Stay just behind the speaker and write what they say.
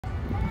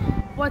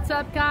What's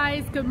up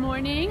guys? Good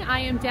morning.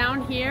 I am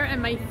down here at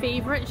my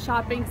favorite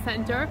shopping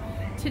center.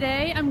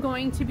 Today I'm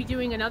going to be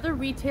doing another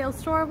retail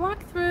store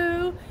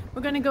walkthrough.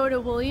 We're going to go to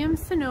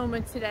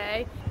Williams-Sonoma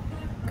today.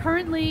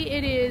 Currently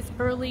it is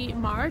early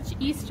March.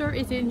 Easter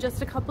is in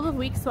just a couple of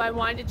weeks, so I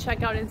wanted to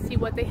check out and see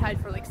what they had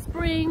for like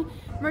spring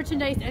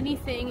merchandise,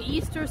 anything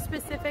Easter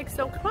specific.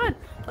 So come on,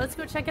 let's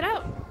go check it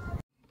out.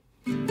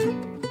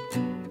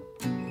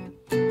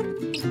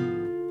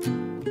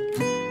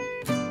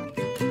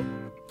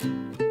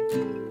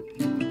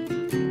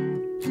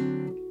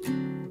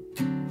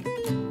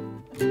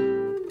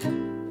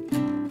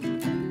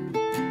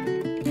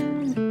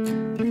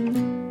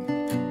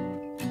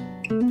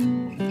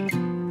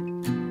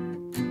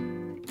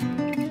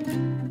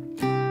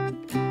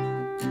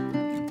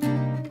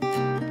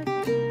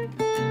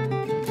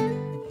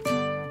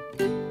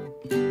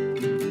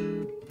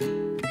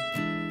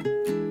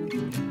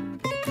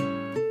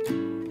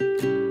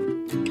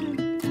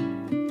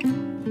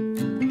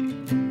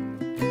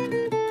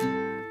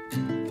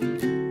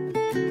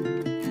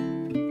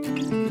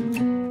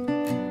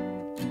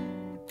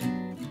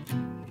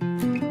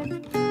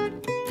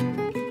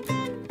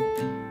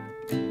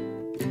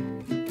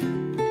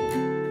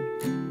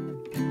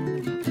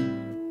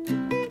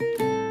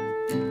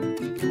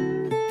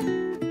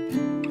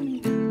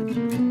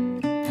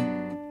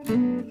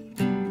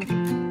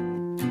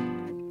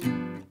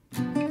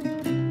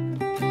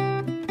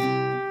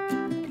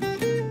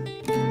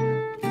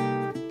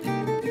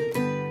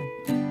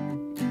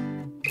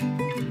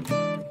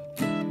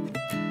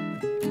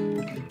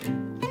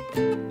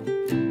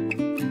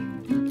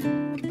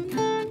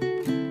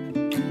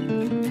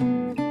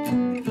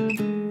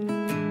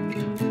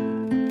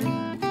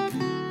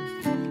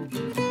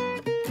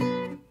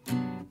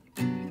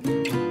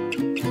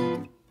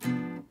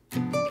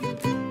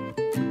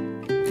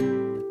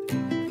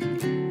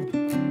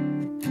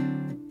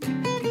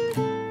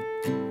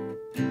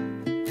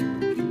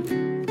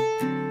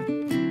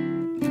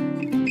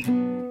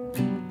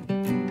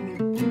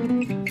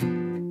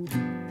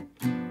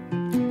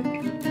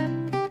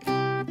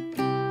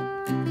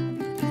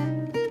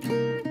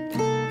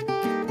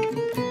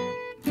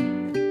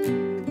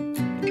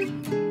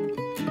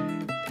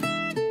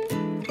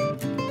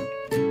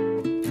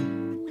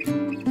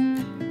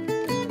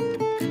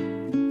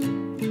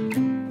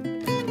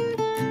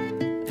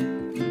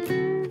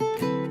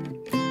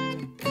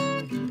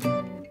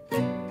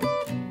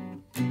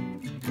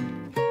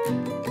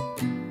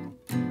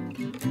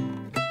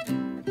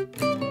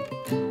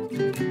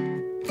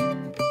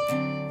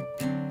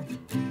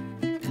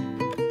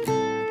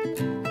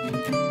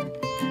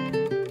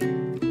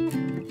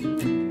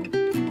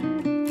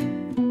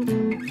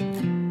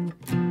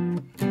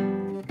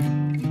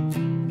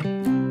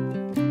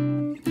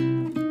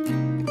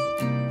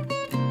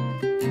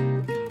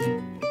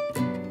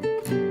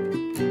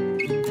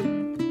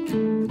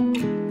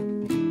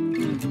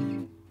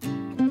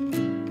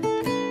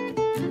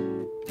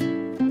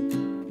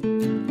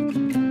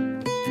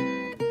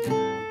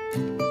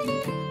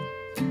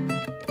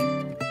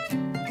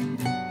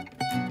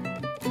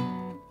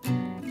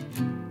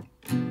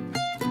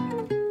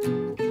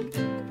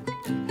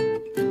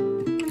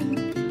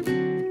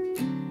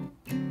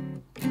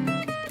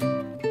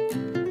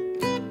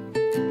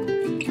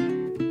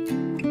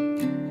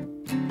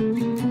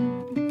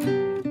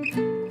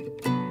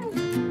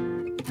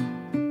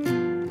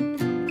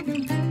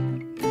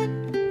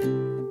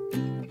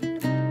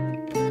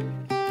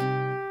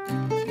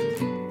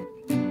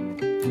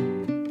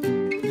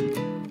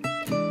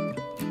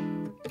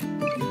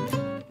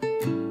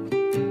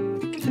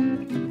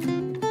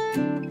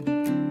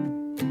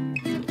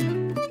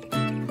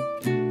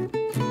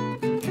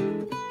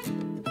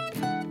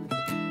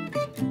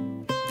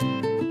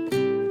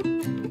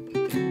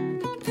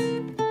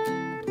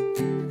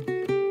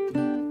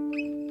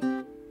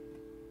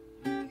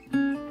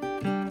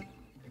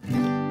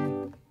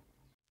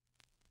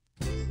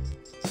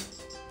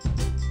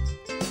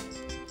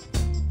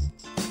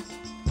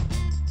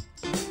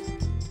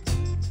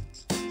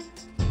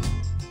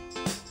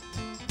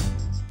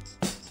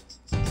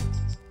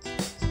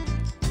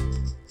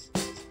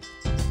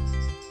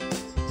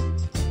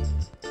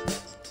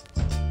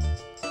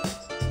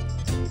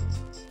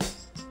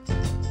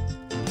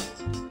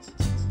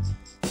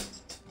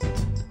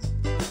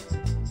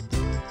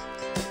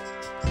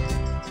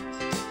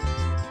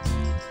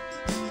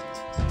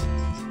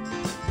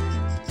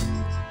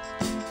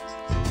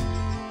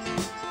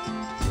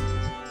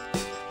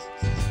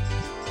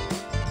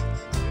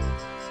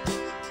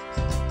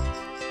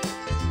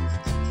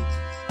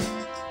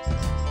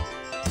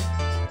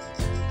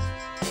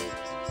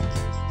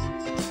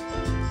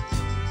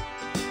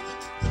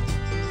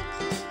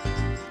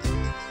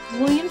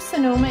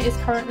 Williams-Sonoma is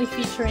currently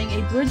featuring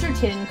a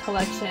Bridgerton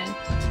collection,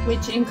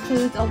 which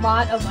includes a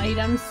lot of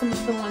items. Some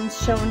of the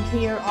ones shown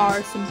here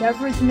are some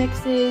beverage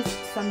mixes,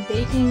 some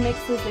baking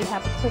mixes. They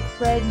have a quick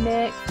bread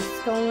mix,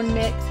 scone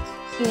mix,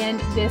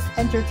 and this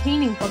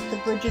entertaining book, The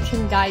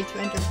Bridgerton Guide to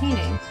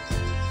Entertaining.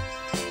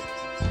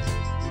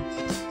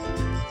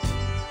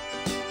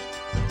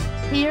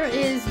 Here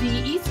is the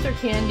Easter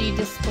candy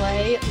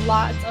display.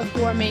 Lots of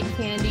gourmet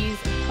candies,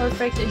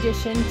 perfect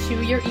addition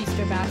to your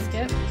Easter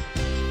basket.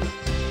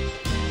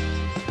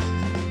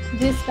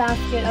 This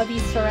basket of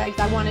Easter eggs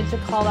I wanted to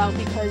call out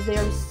because they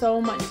are so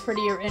much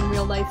prettier in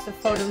real life. The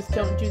photos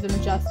don't do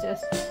them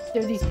justice.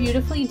 They're these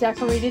beautifully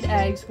decorated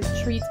eggs with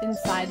treats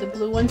inside. The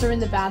blue ones are in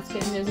the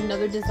basket, and there's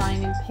another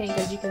design in pink,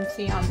 as you can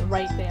see on the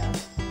right there.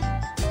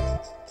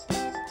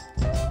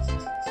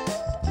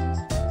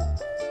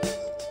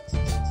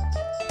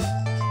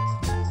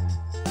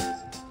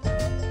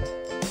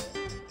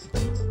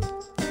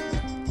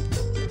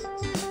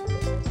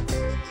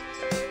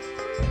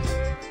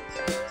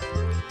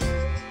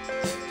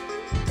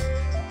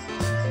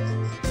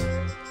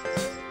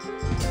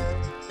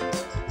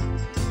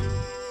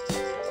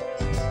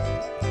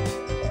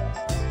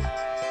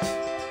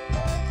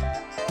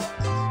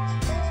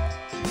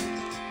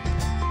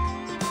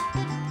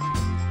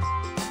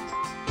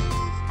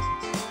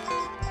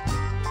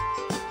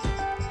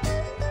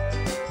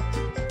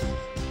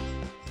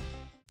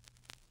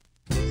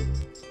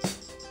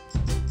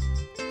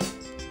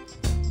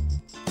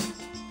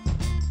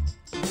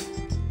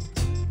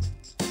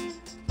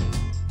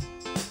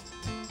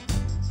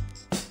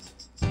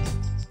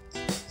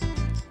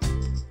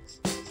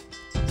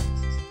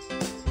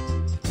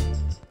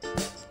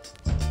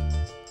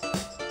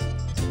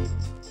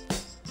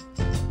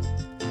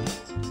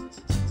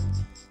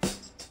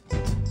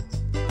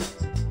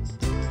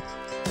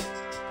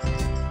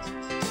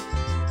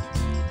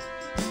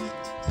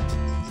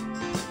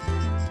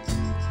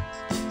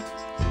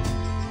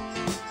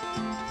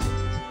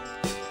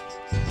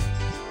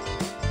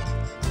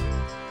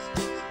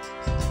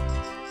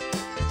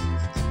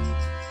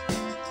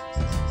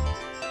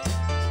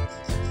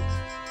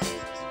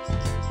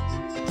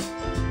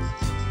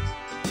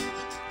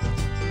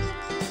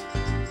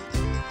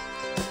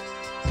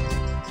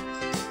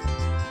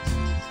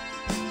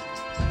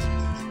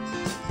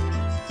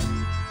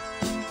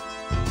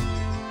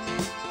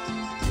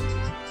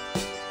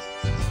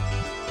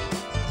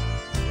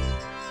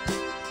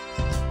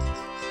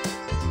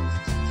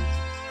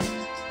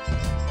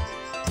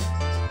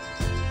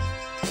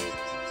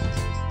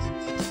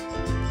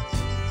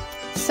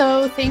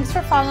 So thanks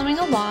for following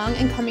along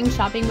and coming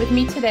shopping with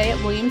me today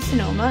at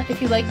Williams-Sonoma. If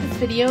you like this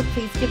video,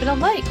 please give it a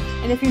like.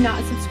 And if you're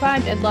not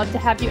subscribed, I'd love to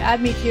have you add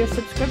me to your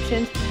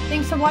subscriptions.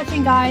 Thanks for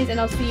watching, guys,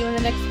 and I'll see you in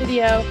the next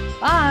video.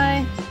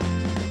 Bye!